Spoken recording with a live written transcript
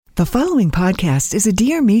The following podcast is a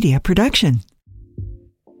Dear Media production.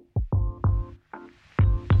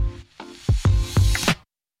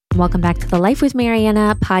 Welcome back to the Life with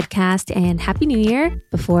Mariana podcast and Happy New Year.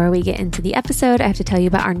 Before we get into the episode, I have to tell you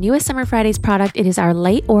about our newest Summer Fridays product. It is our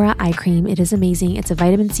Light Aura Eye Cream. It is amazing. It's a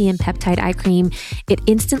vitamin C and peptide eye cream. It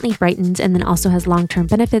instantly brightens and then also has long-term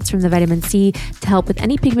benefits from the vitamin C to help with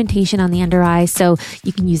any pigmentation on the under eye. So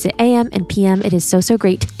you can use it AM and PM. It is so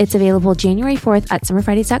great. It's available January 4th at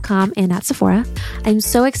summerfridays.com and at Sephora. I'm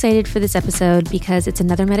so excited for this episode because it's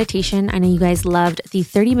another meditation. I know you guys loved the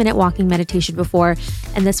 30-minute walking meditation before,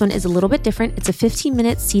 and this one is a little bit different. It's a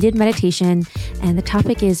 15-minute seated meditation, and the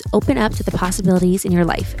topic is open up to the possibilities in your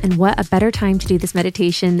life. And what a better time to do this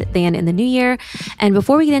meditation than in the new year. And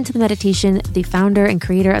before we get into the meditation, the founder and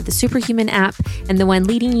creator of the Superhuman app and the one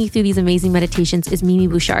leading you through these amazing meditations is Mimi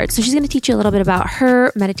Bouchard. So she's going to teach you a little bit about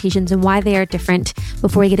her meditations and why they are different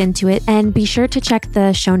before we get into it. And be sure to check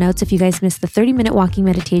the show notes if you guys missed the 30-minute walking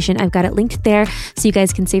meditation. I've got it linked there so you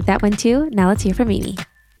guys can save that one too. Now let's hear from Mimi.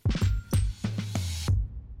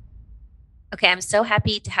 Okay, I'm so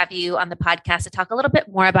happy to have you on the podcast to talk a little bit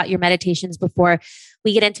more about your meditations before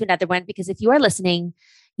we get into another one. Because if you are listening,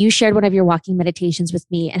 you shared one of your walking meditations with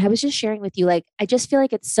me, and I was just sharing with you, I just feel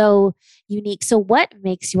like it's so unique. So what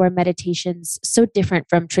makes your meditations so different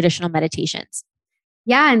from traditional meditations?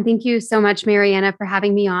 Yeah. And thank you so much, Mariana, for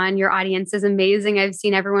having me on. Your audience is amazing. I've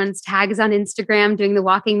seen everyone's tags on Instagram doing the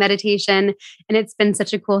walking meditation, and it's been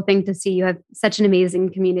such a cool thing to see. You have such an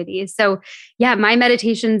amazing community. So yeah, my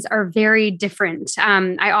meditations are very different.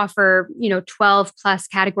 I offer, 12 plus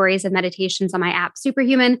categories of meditations on my app,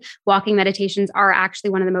 Superhuman. Walking meditations are actually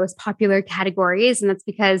one of the most popular categories. And that's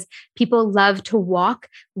because people love to walk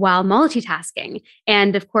while multitasking.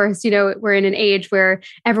 And of course, we're in an age where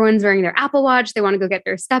everyone's wearing their Apple Watch. They want to go get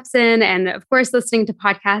their steps in. And of course, listening to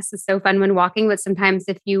podcasts is so fun when walking. But sometimes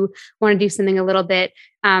if you want to do something a little bit,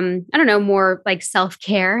 more like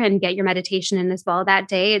self-care and get your meditation in as well that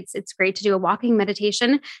day, it's great to do a walking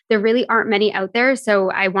meditation. There really aren't many out there. So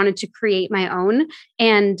I wanted to create my own.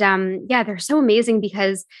 And they're so amazing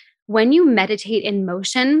because when you meditate in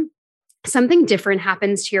motion, something different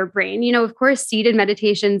happens to your brain. Of course, seated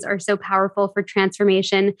meditations are so powerful for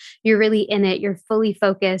transformation. You're really in it. You're fully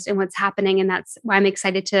focused in what's happening. And that's why I'm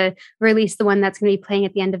excited to release the one that's going to be playing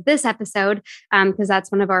at the end of this episode, because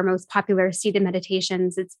that's one of our most popular seated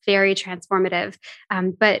meditations. It's very transformative.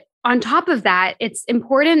 But on top of that, it's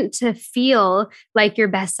important to feel like your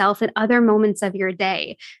best self at other moments of your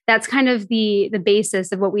day. That's kind of the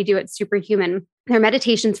basis of what we do at Superhuman. There are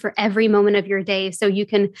meditations for every moment of your day, so you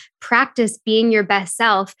can practice being your best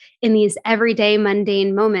self in these everyday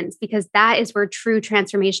mundane moments, because that is where true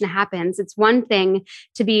transformation happens. It's one thing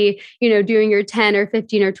to be, doing your 10 or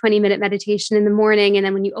 15 or 20-minute meditation in the morning, and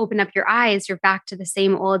then when you open up your eyes, you're back to the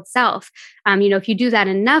same old self. If you do that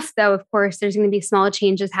enough, though, of course, there's going to be small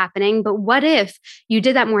changes happening. But what if you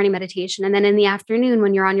did that morning meditation, and then in the afternoon,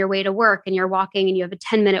 when you're on your way to work and you're walking and you have a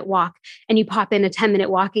 10-minute walk, and you pop in a 10-minute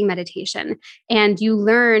walking meditation, and you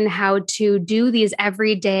learn how to do these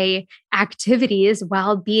everyday activities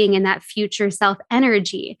while being in that future self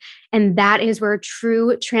energy. And that is where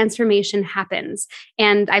true transformation happens.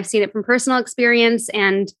 And I've seen it from personal experience,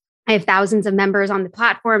 and I have thousands of members on the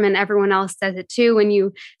platform, and everyone else says it too. When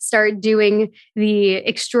you start doing the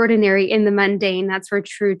extraordinary in the mundane, that's where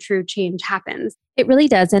true change happens. It really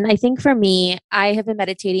does. And I think for me, I have been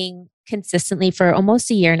meditating consistently for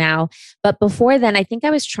almost a year now. But before then, I think I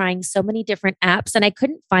was trying so many different apps and I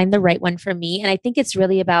couldn't find the right one for me. And I think it's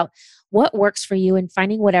really about what works for you and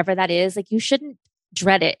finding whatever that is. You shouldn't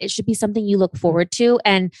dread it. It should be something you look forward to.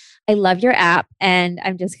 And I love your app. And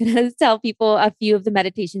I'm just going to tell people a few of the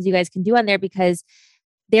meditations you guys can do on there, because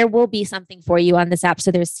there will be something for you on this app.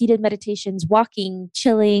 So there's seated meditations, walking,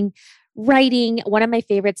 chilling, writing. One of my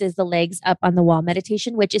favorites is the legs up on the wall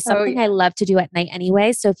meditation, which is something I love to do at night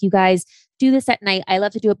anyway. So if you guys do this at night, I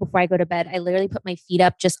love to do it before I go to bed. I literally put my feet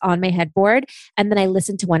up just on my headboard, and then I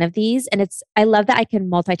listen to one of these. And I love that I can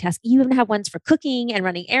multitask. You even have ones for cooking and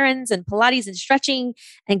running errands and Pilates and stretching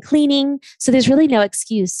and cleaning. So there's really no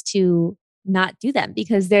excuse to not do them,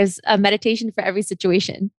 because there's a meditation for every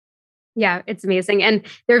situation. Yeah, it's amazing. And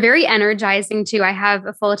they're very energizing too. I have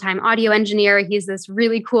a full-time audio engineer. He's this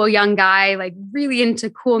really cool young guy, really into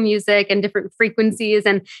cool music and different frequencies.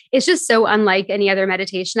 And it's just so unlike any other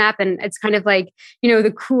meditation app. And it's kind of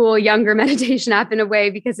the cool younger meditation app in a way,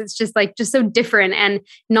 because it's just so different and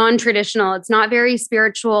non-traditional. It's not very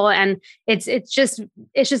spiritual, and it's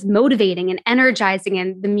just motivating and energizing.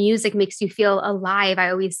 And the music makes you feel alive, I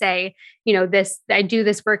always say. I do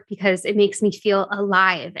this work because it makes me feel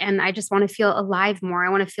alive, and I just want to feel alive more. I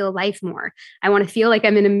want to feel life more. I want to feel like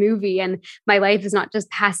I'm in a movie and my life is not just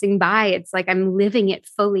passing by. It's like I'm living it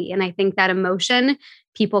fully. And I think that emotion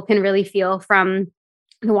people can really feel from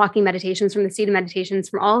the walking meditations, from the seated meditations,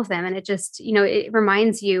 from all of them. And it just, it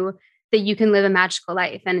reminds you that you can live a magical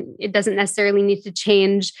life, and it doesn't necessarily need to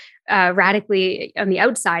change radically on the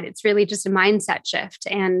outside. It's really just a mindset shift.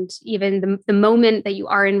 And even the moment that you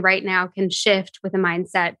are in right now can shift with a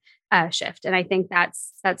mindset shift. And I think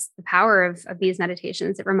that's the power of these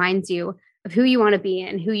meditations. It reminds you of who you want to be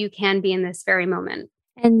and who you can be in this very moment.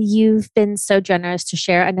 And you've been so generous to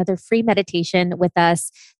share another free meditation with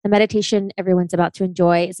us. The meditation everyone's about to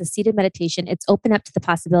enjoy is a seated meditation. It's open up to the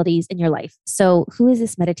possibilities in your life. So who is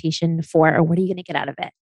this meditation for, or what are you going to get out of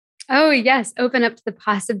it? Oh, yes. Open up to the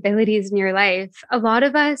possibilities in your life. A lot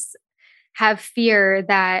of us have fear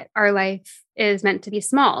that our life is meant to be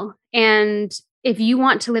small. And if you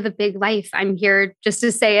want to live a big life, I'm here just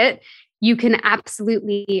to say it. You can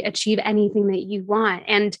absolutely achieve anything that you want.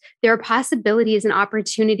 And there are possibilities and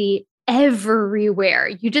opportunity everywhere.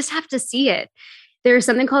 You just have to see it. There's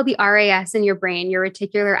something called the RAS in your brain, your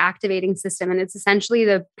reticular activating system. And it's essentially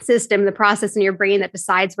the system, the process in your brain that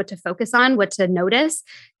decides what to focus on, what to notice.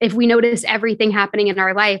 If we notice everything happening in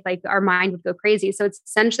our life, like our mind would go crazy. So it's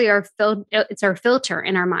essentially our filter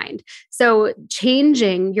in our mind. So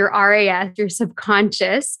changing your RAS, your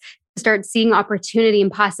subconscious, start seeing opportunity and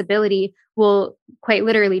possibility will quite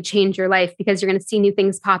literally change your life, because you're going to see new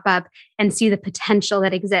things pop up and see the potential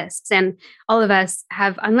that exists. And all of us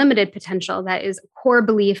have unlimited potential. That is a core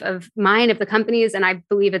belief of mine, of the companies. And I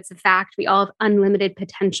believe it's a fact. We all have unlimited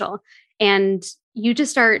potential. And you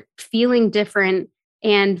just start feeling different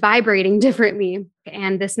and vibrating differently.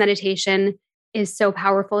 And this meditation is so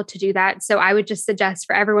powerful to do that. So I would just suggest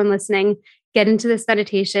for everyone listening, get into this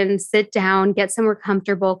meditation, sit down, get somewhere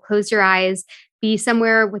comfortable, close your eyes, be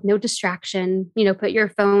somewhere with no distraction, put your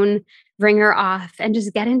phone ringer off and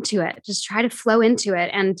just get into it. Just try to flow into it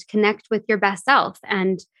and connect with your best self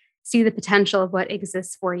and see the potential of what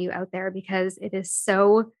exists for you out there, because it is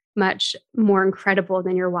so much more incredible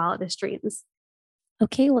than your wildest dreams.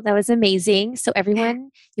 Okay, well, that was amazing. So everyone,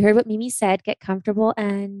 you heard what Mimi said, get comfortable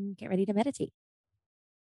and get ready to meditate.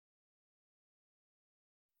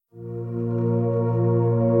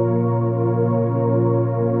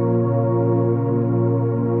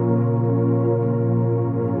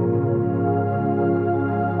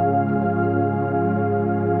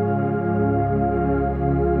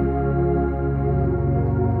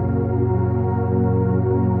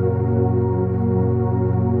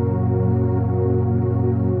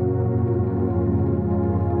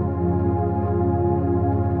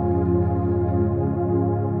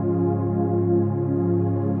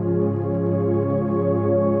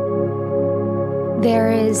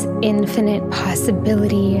 There is infinite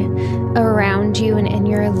possibility around you and in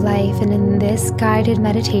your life. And in this guided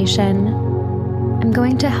meditation, I'm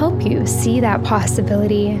going to help you see that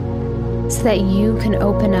possibility so that you can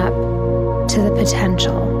open up to the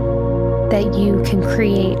potential that you can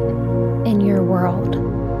create in your world.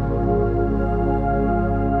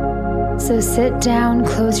 So sit down,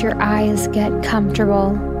 close your eyes, get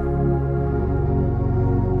comfortable.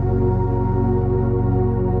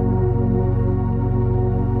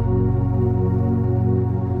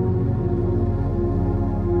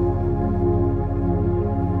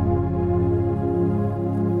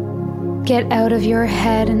 Get out of your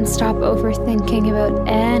head and stop overthinking about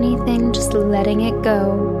anything, just letting it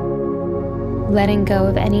go. Letting go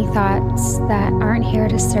of any thoughts that aren't here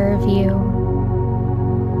to serve you.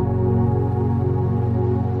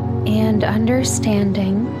 And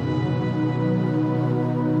understanding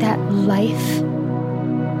that life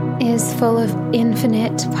is full of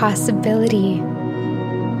infinite possibility.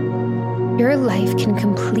 Your life can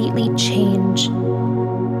completely change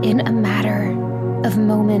in a matter of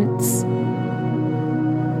moments.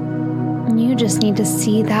 You just need to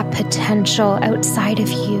see that potential outside of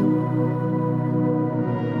you.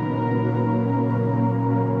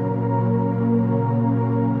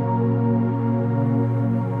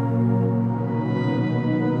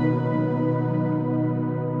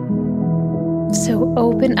 So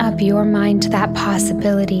open up your mind to that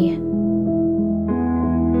possibility.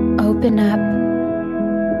 Open up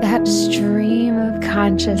that stream of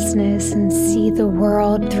consciousness and see the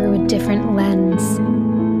world through a different lens.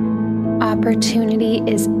 Opportunity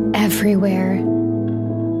is everywhere.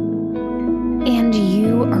 And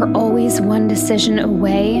you are always one decision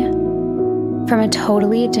away from a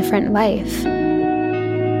totally different life.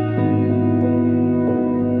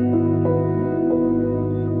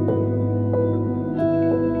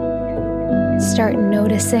 start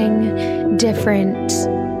noticing different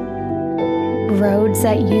roads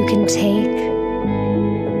that you can take,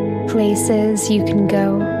 places you can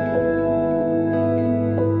go,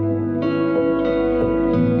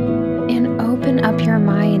 and open up your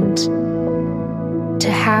mind to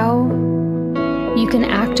how you can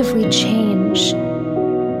actively change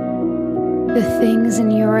the things in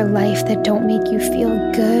your life that don't make you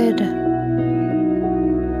feel good.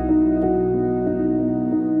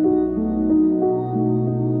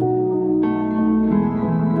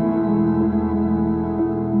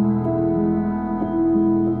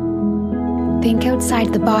 Think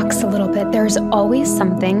outside the box a little bit. There's always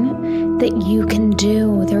something that you can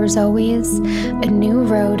do. There's always a new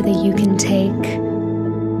road that you can take.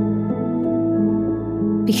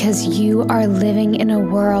 Because you are living in a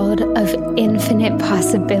world of infinite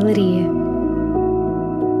possibility.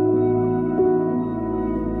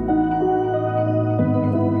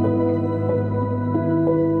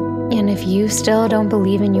 And if you still don't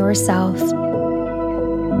believe in yourself,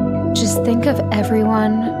 just think of every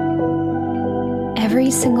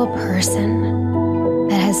single person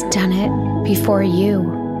that has done it before you.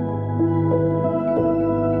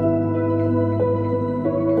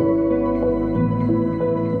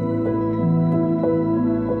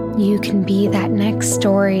 You can be that next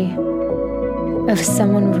story of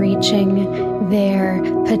someone reaching their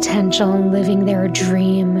potential and living their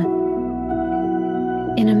dream.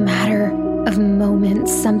 In a matter of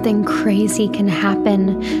moments, something crazy can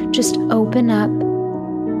happen. Just open up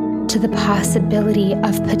to the possibility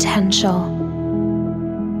of potential,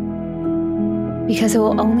 because it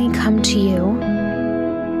will only come to you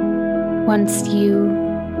once you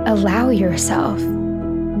allow yourself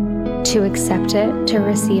to accept it, to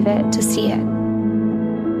receive it, to see it.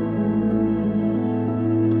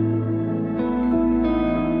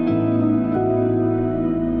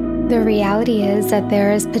 The reality is that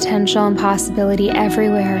there is potential and possibility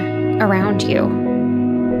everywhere around you.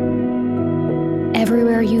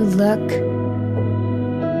 Everywhere you look,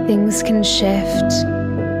 things can shift.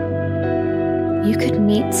 You could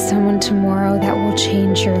meet someone tomorrow that will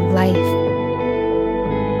change your life.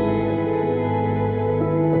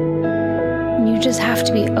 You just have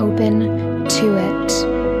to be open to it.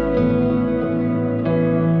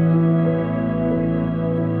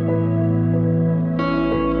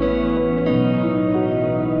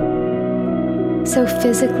 So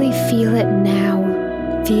physically feel it now.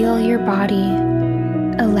 Feel your body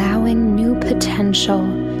allowing new potential,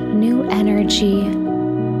 new energy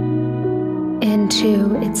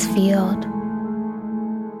into its field.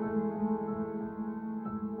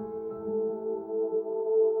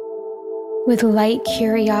 With light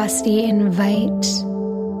curiosity, invite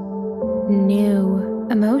new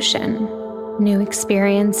emotion, new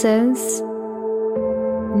experiences,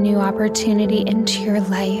 new opportunity into your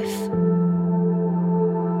life.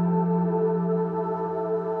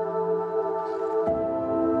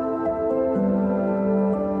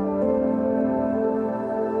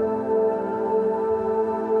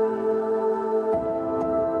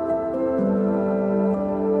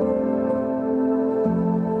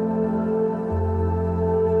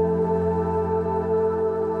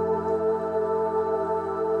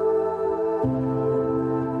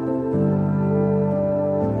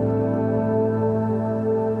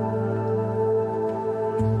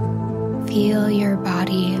 Feel your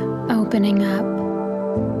body opening up.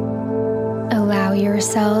 Allow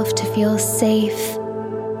yourself to feel safe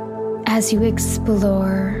as you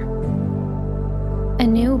explore a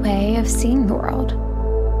new way of seeing the world.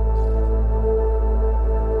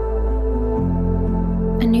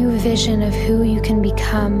 A new vision of who you can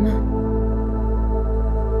become.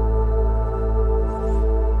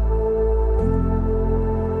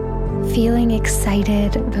 Feeling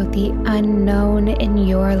excited about the unknown in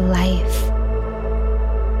your life.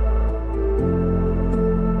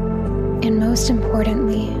 And most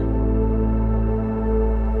importantly,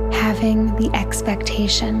 having the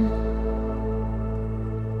expectation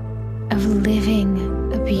of living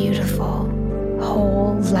a beautiful,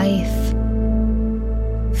 whole life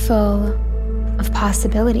full of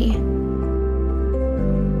possibility.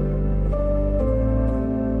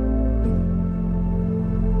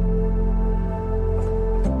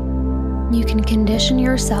 You can condition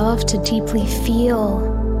yourself to deeply feel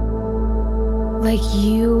like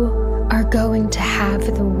you are going to have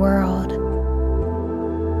the world,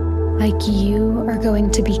 like you are going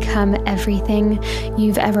to become everything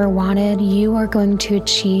you've ever wanted. You are going to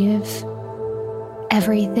achieve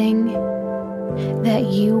everything that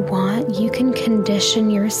you want. You can condition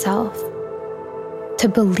yourself to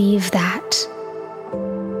believe that.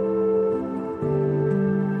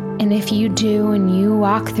 And if you do and you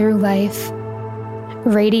walk through life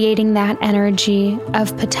radiating that energy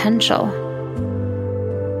of potential,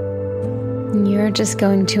 you're just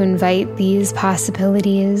going to invite these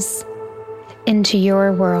possibilities into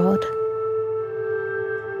your world.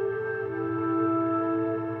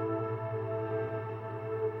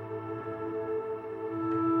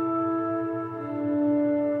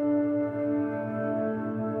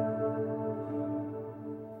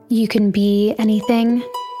 You can be anything,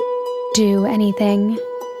 do anything,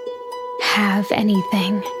 have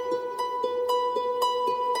anything.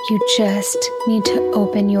 You just need to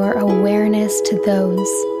open your awareness to those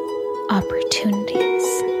opportunities.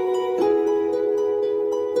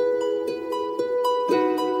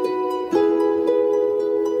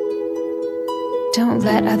 Don't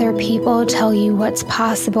let other people tell you what's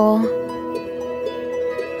possible.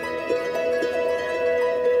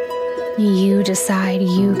 You decide,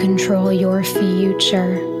 you control your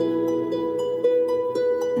future.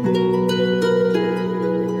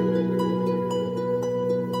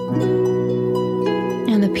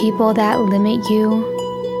 And the people that limit you,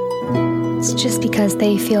 it's just because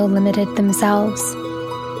they feel limited themselves.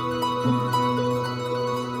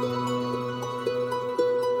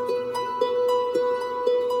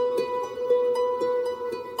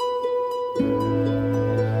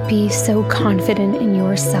 Be so confident in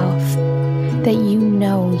yourself that you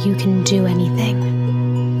know you can do anything.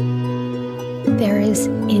 There is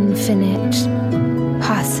infinite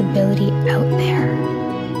possibility out there.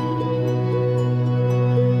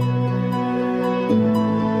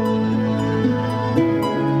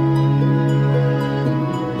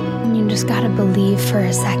 And you just gotta believe for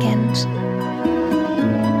a second.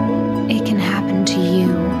 It can happen to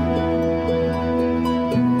you.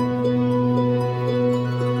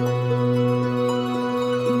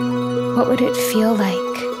 What would it feel like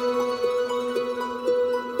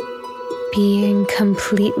being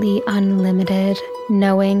completely unlimited,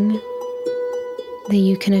 knowing that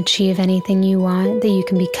you can achieve anything you want, that you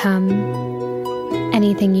can become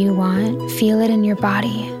anything you want? Feel it in your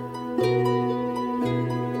body.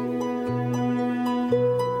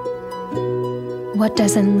 What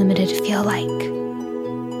does unlimited feel like?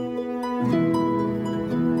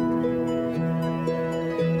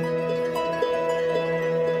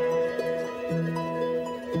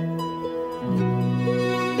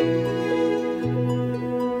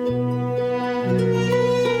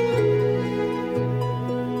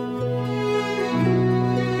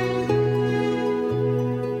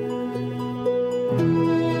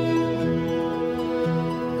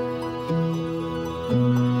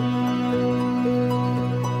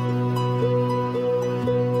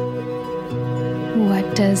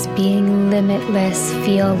 What does being limitless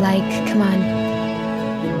feel like? Come on.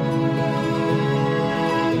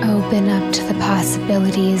 Open up to the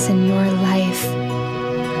possibilities in your life.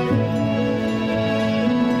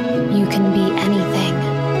 You can be anything.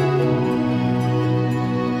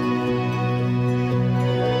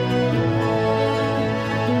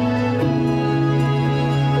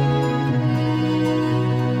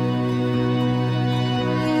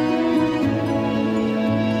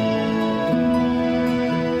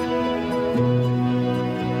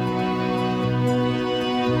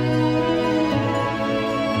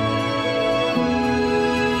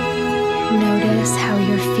 Notice how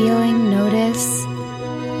you're feeling. Notice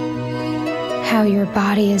how your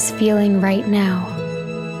body is feeling right now.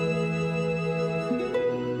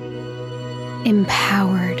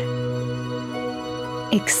 Empowered,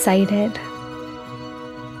 excited.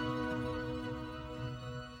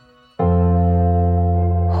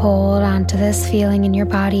 Hold on to this feeling in your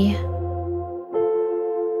body.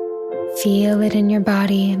 Feel it in your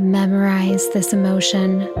body. Memorize this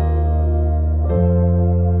emotion.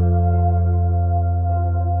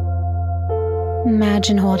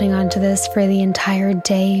 Imagine holding on to this for the entire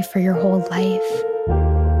day, for your whole life.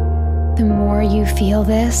 The more you feel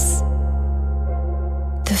this,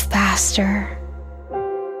 the faster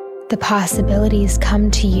the possibilities come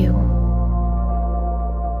to you.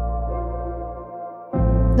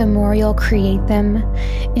 The more you'll create them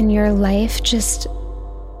in your life. Just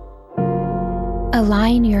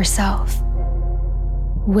align yourself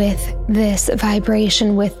with this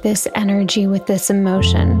vibration, with this energy, with this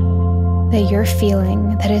emotion that you're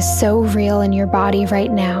feeling, that is so real in your body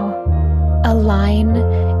right now. Align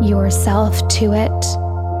yourself to it.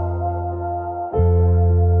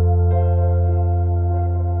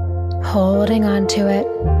 Holding on to it.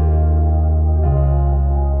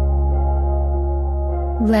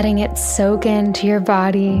 Letting it soak into your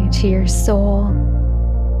body, to your soul.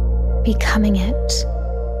 Becoming it.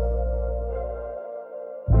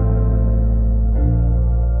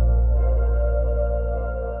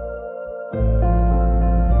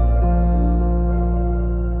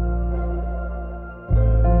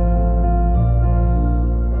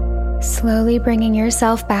 Slowly bringing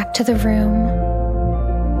yourself back to the room,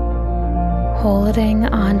 holding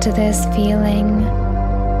onto this feeling.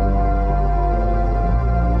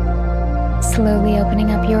 Slowly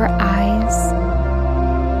opening up your eyes,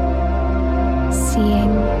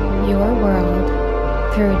 seeing your world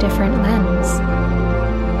through a different lens.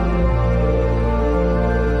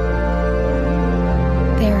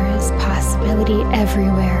 There is possibility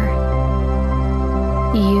everywhere.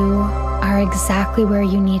 You are exactly where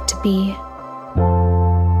you need to be.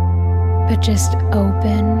 But just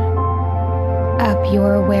open up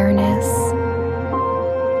your awareness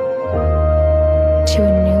to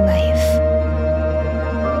a new life.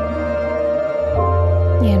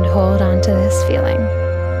 And hold on to this feeling.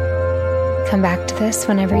 Come back to this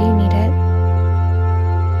whenever you need it.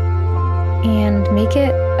 And make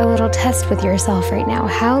it a little test with yourself right now.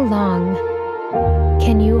 How long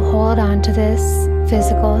can you hold on to this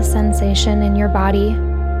physical sensation in your body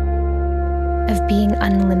of being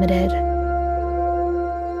unlimited?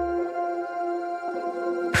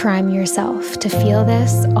 Prime yourself to feel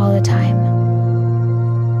this all the time.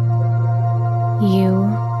 You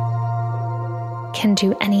can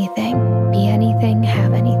do anything, be anything,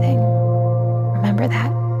 have anything. Remember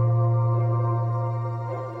that.